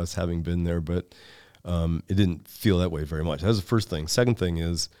by us having been there, but it didn't feel that way very much. That was the first thing. Second thing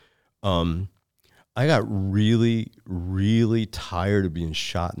is I got really, really tired of being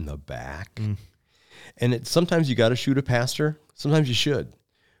shot in the back. And sometimes you got to shoot a pastor. Sometimes you should.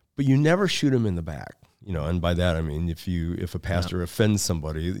 But you never shoot him in the back. And by that I mean if a pastor offends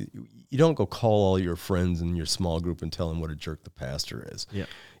somebody, you don't go call all your friends in your small group and tell them what a jerk the pastor is. Yeah.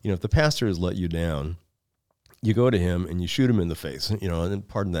 If the pastor has let you down, you go to him and you shoot him in the face. And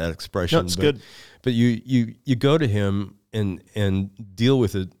pardon that expression. No, it's good. But you go to him and deal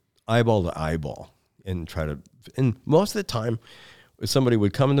with it eyeball to eyeball and try to. And most of the time, if somebody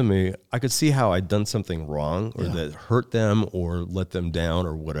would come to me, I could see how I'd done something wrong or that hurt them or let them down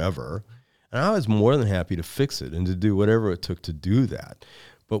or whatever. And I was more than happy to fix it and to do whatever it took to do that.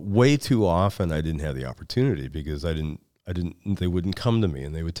 But way too often I didn't have the opportunity because they wouldn't come to me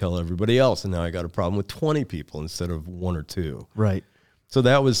and they would tell everybody else. And now I got a problem with 20 people instead of 1 or 2. Right. So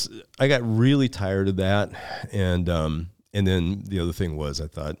I got really tired of that. And then the other thing was I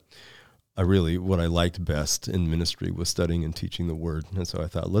thought what I liked best in ministry was studying and teaching the word. And so I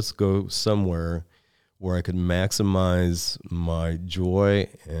thought, let's go somewhere where I could maximize my joy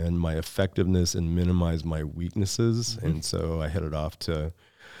and my effectiveness and minimize my weaknesses. Mm-hmm. And so I headed off to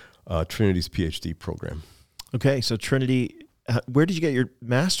Trinity's PhD program. Okay, so Trinity, where did you get your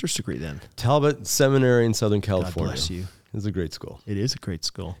master's degree then? Talbot Seminary in Southern California. God bless you. It's a great school. It is a great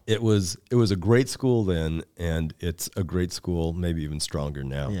school. It was a great school then, and it's a great school, maybe even stronger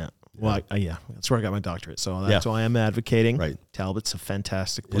now. Yeah. Well, that's where I got my doctorate. So that's why I'm advocating. Right. Talbot's a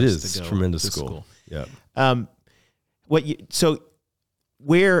fantastic place to go. It is. It's a tremendous school. Yeah. So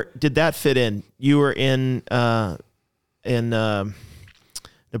where did that fit in? You were in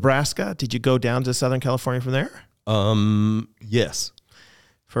Nebraska. Did you go down to Southern California from there? Yes.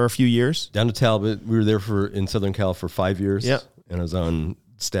 For a few years? Down to Talbot. We were there in Southern Cal for 5 years. Yeah. And I was on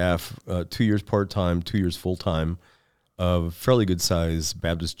staff 2 years part-time, 2 years full-time of a fairly good-sized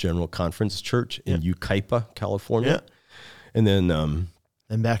Baptist General Conference church in Yucaipa, California. Yeah. And then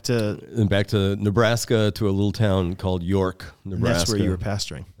back to Nebraska to a little town called York, Nebraska. And that's where you were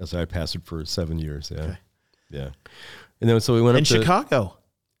pastoring. That's where I pastored for 7 years. Yeah. Okay. Yeah. And then so we went up to Chicago.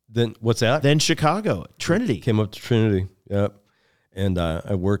 Then what's that? Then Chicago, Trinity. Came up to Trinity. Yep. And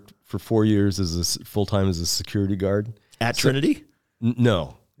I worked for 4 years as full-time as a security guard. At Trinity?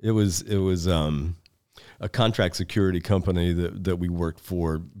 No. It was a contract security company that we worked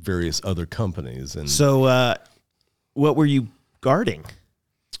for various other companies. And so what were you guarding?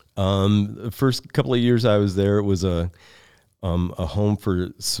 The first couple of years I was there, it was a home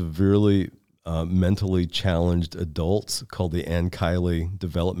for severely mentally challenged adults called the Ann Kiley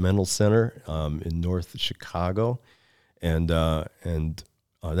Developmental Center in North Chicago. And that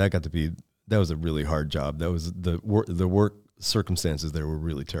was a really hard job. That was the work circumstances there were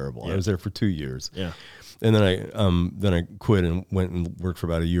really terrible. Yeah. I was there for 2 years. Yeah. And then I quit and went and worked for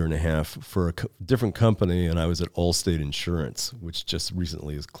about a year and a half for a different company, and I was at Allstate Insurance, which just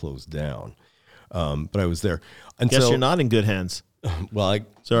recently has closed down. But I was there. And guess you're not in good hands. Well,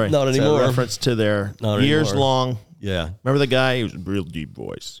 not anymore. Reference to their years long. Yeah. Remember the guy? He was a real deep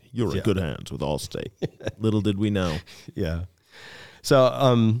voice. You're in good hands with Allstate. Little did we know. Yeah.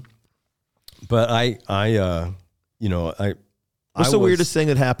 So, but what's the weirdest thing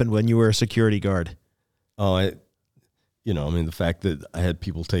that happened when you were a security guard? Oh, the fact that I had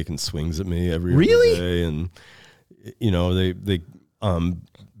people taking swings at me every really? day, and they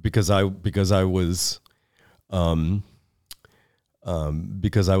because I was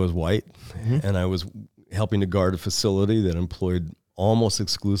white, mm-hmm. and I was helping to guard a facility that employed almost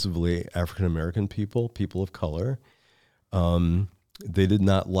exclusively African American people of color. They did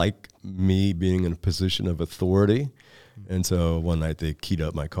not like me being in a position of authority. And so one night they keyed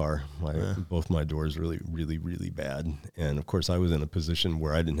up my car, both my doors really, really, really bad. And of course I was in a position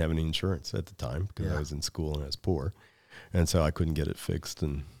where I didn't have any insurance at the time because I was in school and I was poor. And so I couldn't get it fixed.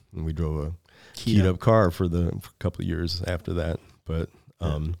 And we drove a keyed up car for a couple of years after that. But,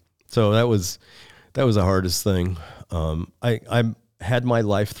 so that was the hardest thing. I had my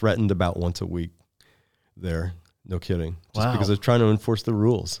life threatened about once a week there. No kidding. Just because I was trying to enforce the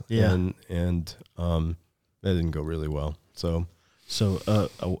rules. Yeah. And that didn't go really well. So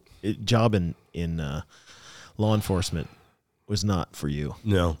a job in law enforcement was not for you.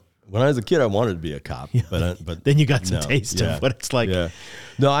 No. When I was a kid, I wanted to be a cop, but then you got some taste of what it's like. Yeah.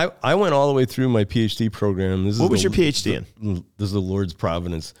 No, I went all the way through my PhD program. What was your PhD in? This is the Lord's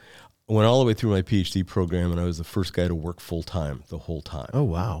providence. I went all the way through my PhD program, and I was the first guy to work full time the whole time. Oh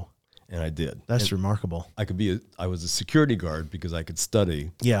wow. And I did. That's remarkable. I was a security guard because I could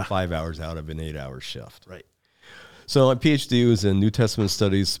study 5 hours out of an 8-hour shift. Right. So my PhD was in New Testament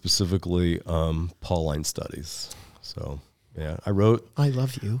studies, specifically Pauline studies. So yeah, I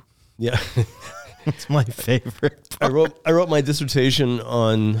love you. Yeah, it's my favorite part. I wrote my dissertation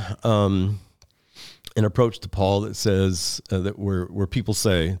on an approach to Paul that says that where people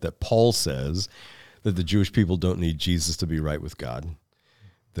say that Paul says that the Jewish people don't need Jesus to be right with God,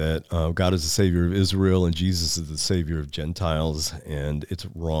 that God is the Savior of Israel and Jesus is the Savior of Gentiles, and it's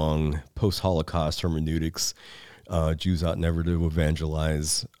wrong. Post-Holocaust hermeneutics, Jews ought never to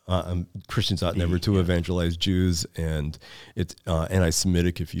evangelize, Christians ought never to evangelize Jews, and it's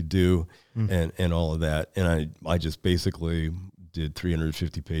anti-Semitic if you do, and all of that. And I just basically did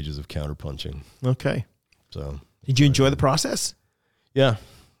 350 pages of counterpunching. Okay. So did you enjoy the process? Yeah,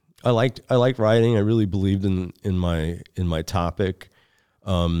 I liked writing. I really believed in my topic.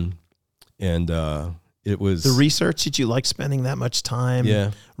 It was the research. Did you like spending that much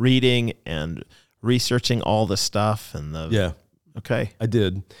time reading and researching all the stuff okay. I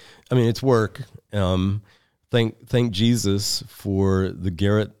did. I mean, it's work. Thank Jesus for the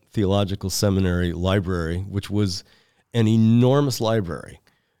Garrett Theological Seminary library, which was an enormous library,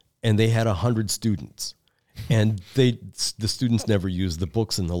 and they had 100 students. And the students never used the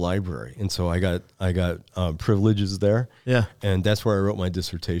books in the library, and so I got privileges there. Yeah, and that's where I wrote my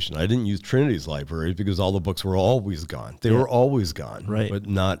dissertation. I didn't use Trinity's library because all the books were always gone. They were always gone, right? But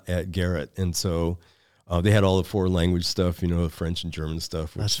not at Garrett, and so they had all the foreign language stuff, French and German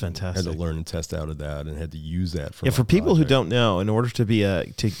stuff. That's fantastic. I had to learn and test out of that, and had to use that for. Yeah, for people who don't know, in order to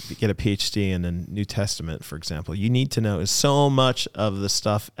get a PhD in the New Testament, for example, you need to know so much of the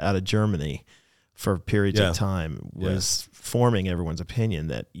stuff out of Germany for periods of time was forming everyone's opinion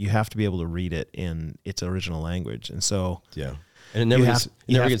that you have to be able to read it in its original language. And so, and it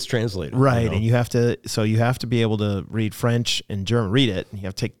never gets translated. Right. And you have to be able to read French and German, read it, and you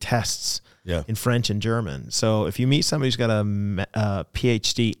have to take tests in French and German. So if you meet somebody who's got a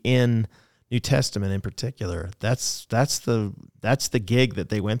PhD in New Testament in particular, that's the gig that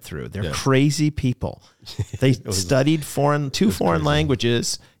they went through. They're crazy people. They studied two foreign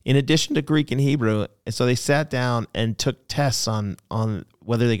languages in addition to Greek and Hebrew, and so they sat down and took tests on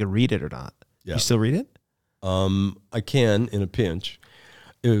whether they could read it or not. You still read it? I can in a pinch.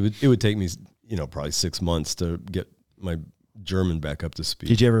 It would take me, probably 6 months to get my German back up to speed.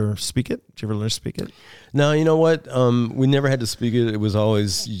 Did you ever speak it? Did you ever learn to speak it? No, you know what? We never had to speak it. It was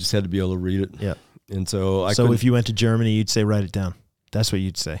always, you just had to be able to read it. Yeah. And so if you went to Germany, you'd say, write it down. That's what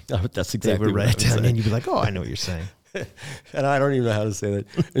you'd say. Oh, that's exactly they would what write it down, and you'd be like, oh, I know what you're saying. And I don't even know how to say that.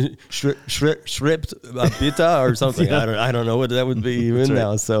 Schrift bitte or something. I don't know what that would be even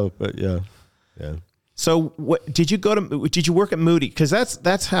now. So, but yeah. So, did you work at Moody? Because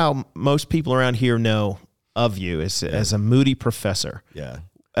that's how most people around here know of you as a Moody professor. Yeah.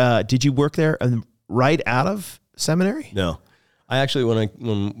 Did you work there right out of seminary? No. I actually,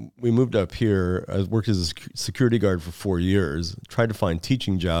 when we moved up here, I worked as a security guard for 4 years, tried to find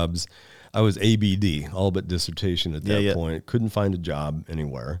teaching jobs. I was ABD, all but dissertation at that point. Couldn't find a job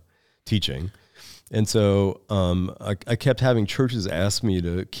anywhere teaching. And so I kept having churches ask me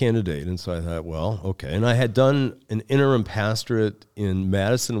to candidate. And so I thought, well, okay. And I had done an interim pastorate in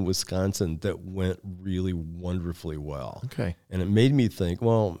Madison, Wisconsin that went really wonderfully well. Okay. And it made me think,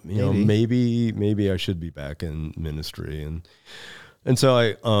 well, maybe I should be back in ministry. And so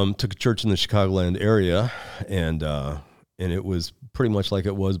I took a church in the Chicagoland area, and it was pretty much like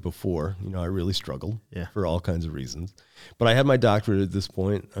it was before. I really struggled for all kinds of reasons. But I had my doctorate at this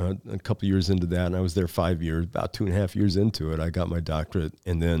point, a couple years into that, and I was there 5 years, about 2.5 years into it. I got my doctorate,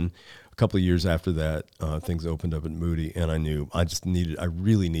 and then a couple of years after that, things opened up at Moody, and I knew I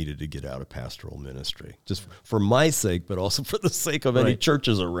really needed to get out of pastoral ministry, just for my sake, but also for the sake of any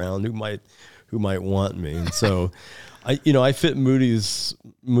churches around who might want me. And so I fit Moody's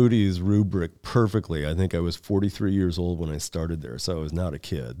rubric perfectly. I think I was 43 years old when I started there, so I was not a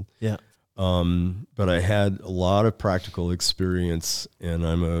kid. Yeah. But I had a lot of practical experience, and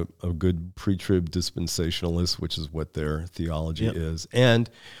I'm a good pre-trib dispensationalist, which is what their theology is. And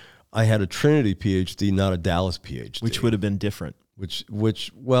I had a Trinity PhD, not a Dallas PhD. Which would have been different.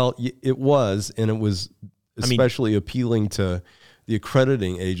 Well, it was, and it was especially appealing to the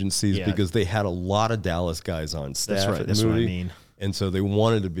accrediting agencies because they had a lot of Dallas guys on staff. That's right. That's Moody, what I mean. And so they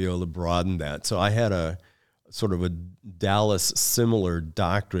wanted to be able to broaden that. So I had a sort of a Dallas similar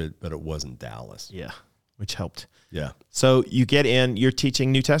doctorate, but it wasn't Dallas. Yeah, which helped. Yeah. So you get in, you're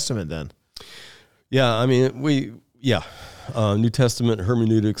teaching New Testament then. Yeah, I mean, New Testament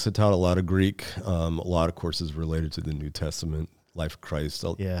hermeneutics. I taught a lot of Greek, a lot of courses related to the New Testament, life of Christ.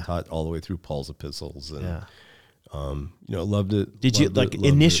 I taught all the way through Paul's epistles, and loved it. Did you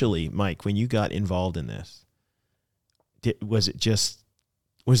initially, Mike, when you got involved in this?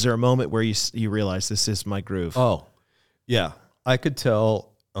 Was there a moment where you realized this is my groove? Oh, yeah. I could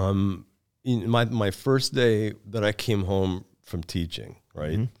tell in my first day that I came home from teaching,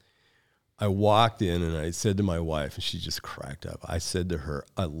 right? Mm-hmm. I walked in and I said to my wife, and she just cracked up. I said to her,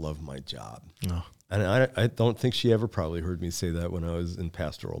 I love my job. Oh. And I don't think she ever probably heard me say that when I was in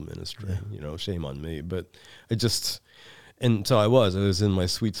pastoral ministry. Shame on me. But and so I was in my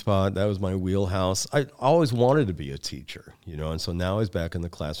sweet spot. That was my wheelhouse. I always wanted to be a teacher, and so now I was back in the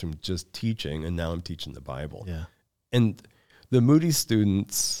classroom just teaching, and now I'm teaching the Bible. Yeah. And the Moody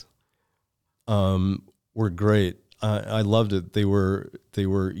students were great. I loved it. They were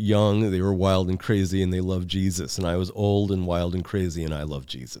young, they were wild and crazy, and they loved Jesus. And I was old and wild and crazy, and I loved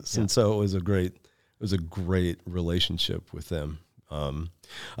Jesus. Yeah. And so it was a great relationship with them. I'm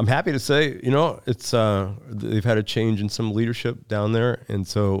happy to say, it's they've had a change in some leadership down there, and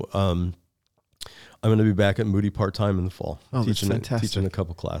so I'm going to be back at Moody part-time in the fall. Oh, that's fantastic. Teaching a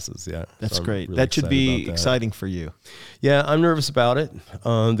couple classes, yeah. That's great. Really that should be exciting for you. Yeah, I'm nervous about it.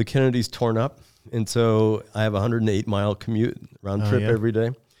 The Kennedy's torn up, and so I have a 108-mile commute round trip every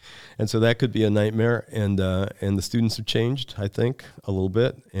day, and so that could be a nightmare. And the students have changed, I think, a little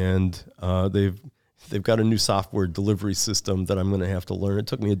bit, and they've got a new software delivery system that I'm going to have to learn. It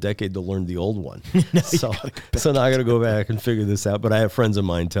took me a decade to learn the old one. So now I got to go back and figure this out. But I have friends of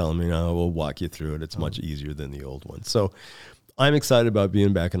mine telling me, no, we'll walk you through it. It's much easier than the old one. So I'm excited about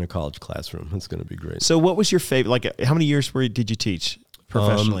being back in a college classroom. It's going to be great. So what was your favorite, how many years did you teach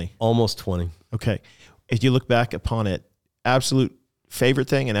professionally? Almost 20. Okay. If you look back upon it, absolute favorite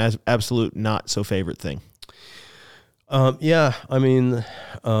thing and absolute not so favorite thing. The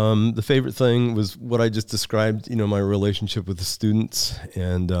favorite thing was what I just described, my relationship with the students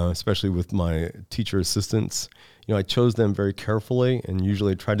and especially with my teacher assistants. I chose them very carefully and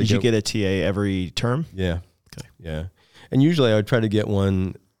usually try to Did you get a TA every term? Yeah. Okay. Yeah. And usually I would try to get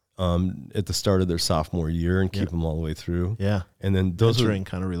one at the start of their sophomore year and keep them all the way through. Yeah. And then those kind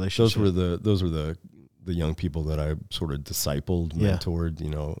of relationship. Those were the young people that I sort of discipled, mentored,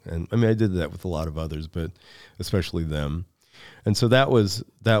 and I did that with a lot of others, but especially them. And so that was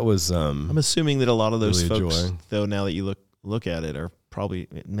I'm assuming that a lot of those really folks, though, now that you look at it, are probably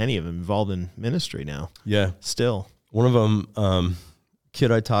many of them involved in ministry now. Yeah. Still. One of them,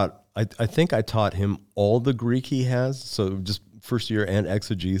 kid I taught, I think I taught him all the Greek he has. So just first year and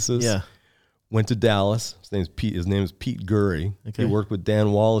exegesis. Yeah. Went to Dallas. His name is Pete Gurry. Okay. He worked with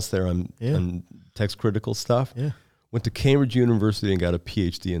Dan Wallace there on text critical stuff. Yeah. Went to Cambridge University and got a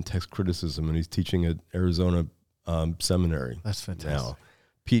PhD in text criticism, and he's teaching at Arizona Seminary. That's fantastic. Now,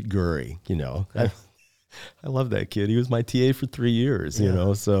 Pete Gurry, I love that kid. He was my TA for 3 years,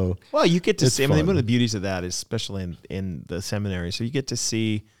 so. Well, you get to see, one of the beauties of that is, especially in the seminary, so you get to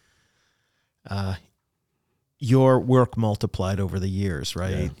see your work multiplied over the years,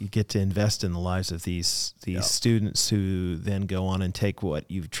 right? Yeah. You get to invest in the lives of these students who then go on and take what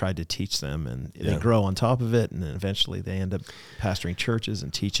you've tried to teach them, and they grow on top of it, and then eventually they end up pastoring churches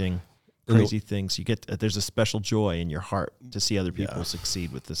and teaching crazy things. You get there's a special joy in your heart to see other people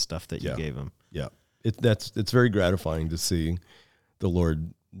succeed with the stuff that you gave them. Yeah, it's very gratifying to see the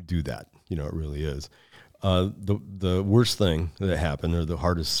Lord do that. It really is. The worst thing that happened, or the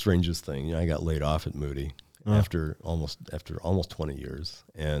hardest, strangest thing, I got laid off at Moody. After almost 20 years,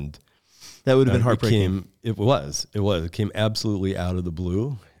 and that would have been heartbreaking. It came absolutely out of the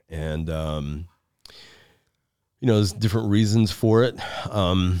blue, and there's different reasons for it.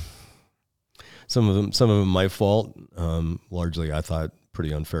 Some of them my fault. Largely, I thought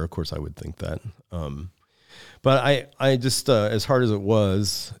pretty unfair. Of course, I would think that. But I just, as hard as it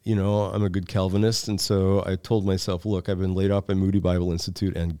was, I'm a good Calvinist, and so I told myself, look, I've been laid off by Moody Bible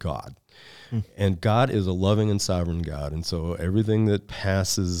Institute and God. And God is a loving and sovereign God. And so everything that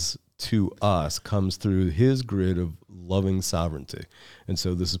passes to us comes through his grid of loving sovereignty. And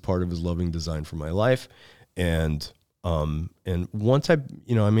so this is part of his loving design for my life. And once I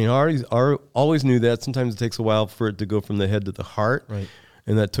always knew that. Sometimes it takes a while for it to go from the head to the heart. Right.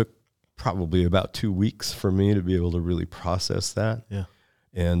 And that took probably about 2 weeks for me to be able to really process that. Yeah.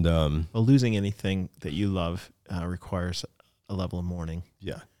 And losing anything that you love requires a level of mourning.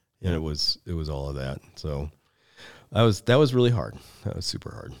 Yeah. And it was all of that. So that was really hard. That was super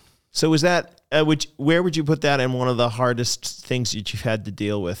hard. So was that, where would you put that in one of the hardest things that you've had to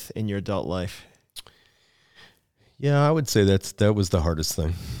deal with in your adult life? Yeah, I would say that was the hardest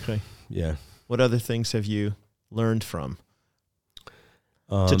thing. Okay. Yeah. What other things have you learned from?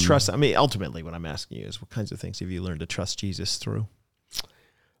 To trust, ultimately what I'm asking you is what kinds of things have you learned to trust Jesus through?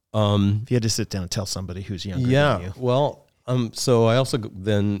 If you had to sit down and tell somebody who's younger than you. Well, so I also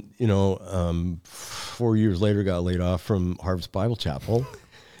then, 4 years later got laid off from Harvest Bible Chapel.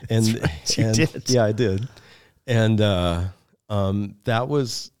 And, right, you did. Yeah, I did. And that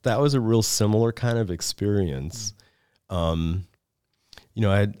was a real similar kind of experience. I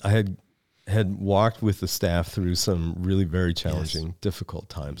had had walked with the staff through some really very challenging, difficult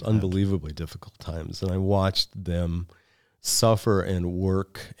times, unbelievably difficult times. And I watched them suffer and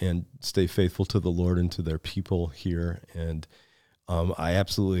work and stay faithful to the Lord and to their people here. And I'm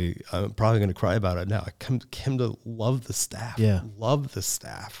probably going to cry about it now. I came to love the staff, love the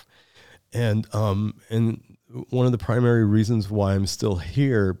staff. And one of the primary reasons why I'm still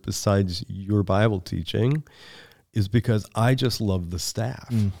here, besides your Bible teaching, is because I just love the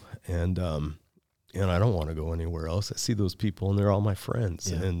staff. And I don't want to go anywhere else. I see those people and they're all my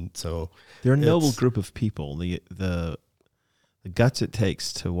friends. And so they're a noble group of people. The guts it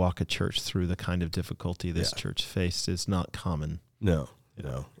takes to walk a church through the kind of difficulty this church faced is not common. No.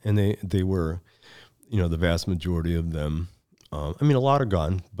 And they were, the vast majority of them, a lot are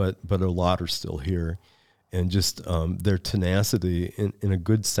gone, but a lot are still here. And just their tenacity in a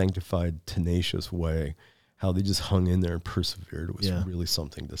good, sanctified, tenacious way, how they just hung in there and persevered was really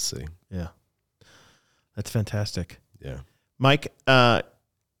something to see. Yeah. That's fantastic. Yeah. Mike, I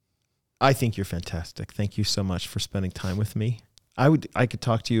think you're fantastic. Thank you so much for spending time with me. I could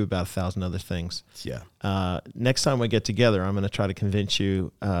talk to you about 1,000 other things. Yeah. Next time we get together, I'm going to try to convince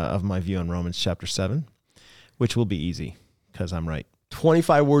you of my view on Romans chapter 7, which will be easy because I'm right.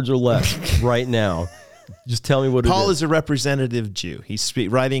 25 words or less right now. Just tell me what Paul it is a representative Jew. He's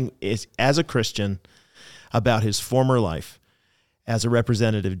writing as a Christian about his former life as a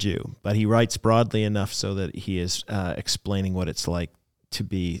representative Jew, but he writes broadly enough so that he is explaining what it's like to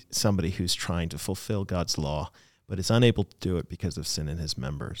be somebody who's trying to fulfill God's law, but is unable to do it because of sin in his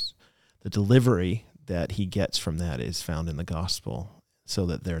members. The delivery that he gets from that is found in the gospel, so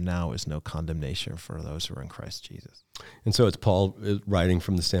that there now is no condemnation for those who are in Christ Jesus. And so it's Paul writing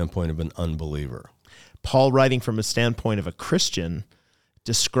from the standpoint of an unbeliever. Paul writing from a standpoint of a Christian,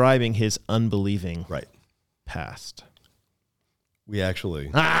 describing his unbelieving past. We actually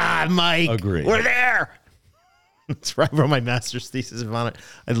Mike, agree. We're there. That's right. I wrote my master's thesis on it.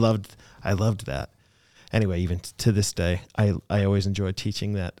 I loved that. Anyway, even to this day, I always enjoyed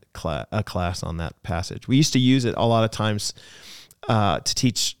teaching that class on that passage. We used to use it a lot of times to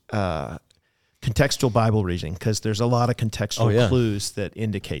teach contextual Bible reading, because there's a lot of contextual clues that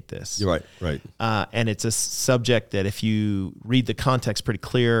indicate this. You're right. And it's a subject that if you read the context pretty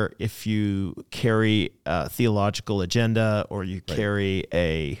clear, if you carry a theological agenda or you carry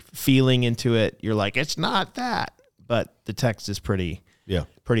a feeling into it, you're like, it's not that. But the text is pretty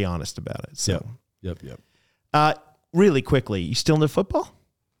honest about it. So, Yep. Really quickly, you still into football?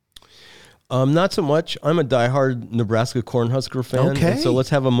 Not so much. I'm a diehard Nebraska Cornhusker fan. Okay. And so let's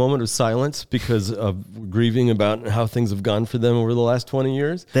have a moment of silence because of grieving about how things have gone for them over the last 20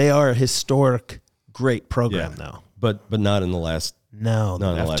 years. They are a historic, great program now. But not in the last. No,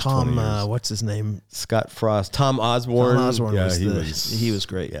 not in the last Tom, 20 years. what's his name? Scott Frost, Tom Osborne. He was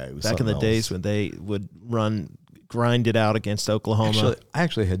great. Yeah, he was back in the days when they would grind it out against Oklahoma. I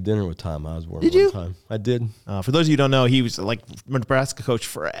actually had dinner with Tom Osborne one time. I did. For those of you who don't know, he was like Nebraska coach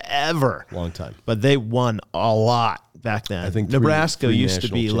forever. Long time. But they won a lot back then. I think Nebraska used to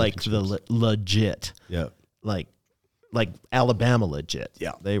national be like the legit. Yeah. Like Alabama legit.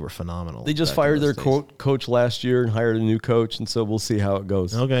 Yeah. They were phenomenal. They just fired their coach last year and hired a new coach, and so we'll see how it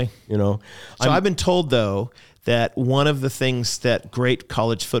goes. Okay. So I've been told, though, that one of the things that great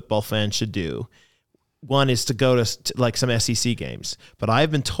college football fans should do, one is to go to like some SEC games. But I've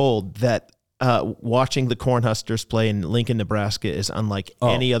been told that watching the Cornhuskers play in Lincoln, Nebraska is unlike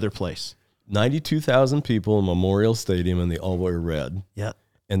any other place. 92,000 people in Memorial Stadium, and they all wear red. Yeah.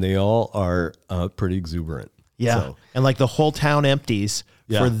 And they all are pretty exuberant. Yeah. So, and like the whole town empties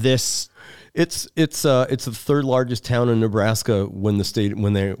for this. It's the third largest town in Nebraska when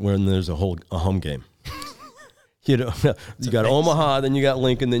there's a home game. You got Omaha, then you got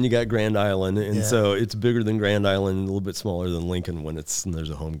Lincoln, then you got Grand Island, and so it's bigger than Grand Island, and a little bit smaller than Lincoln when there's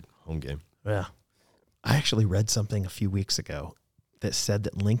a home game. Yeah, I actually read something a few weeks ago that said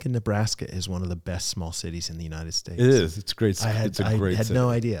that Lincoln, Nebraska, is one of the best small cities in the United States. It is. It's great. I had city.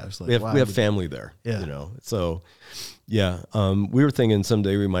 no idea. I was like, we have family there. Yeah. So. Yeah, we were thinking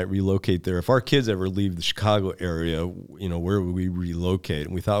someday we might relocate there. If our kids ever leave the Chicago area, where would we relocate?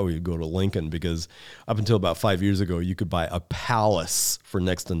 And we thought we would go to Lincoln because up until about 5 years ago, you could buy a palace for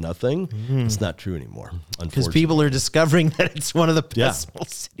next to nothing. Mm-hmm. It's not true anymore, unfortunately. Because people are discovering that it's one of the best small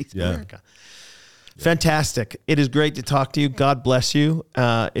cities in America. Fantastic. It is great to talk to you. God bless you.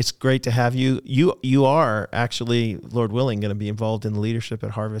 It's great to have you. You are actually, Lord willing, going to be involved in the leadership at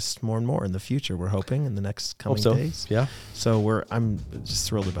Harvest more and more in the future. We're hoping in the next coming days. Yeah. So I'm just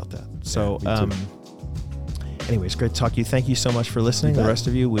thrilled about that. So anyway, it's great to talk to you. Thank you so much for listening. The rest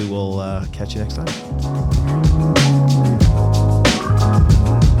of you, we will catch you next time.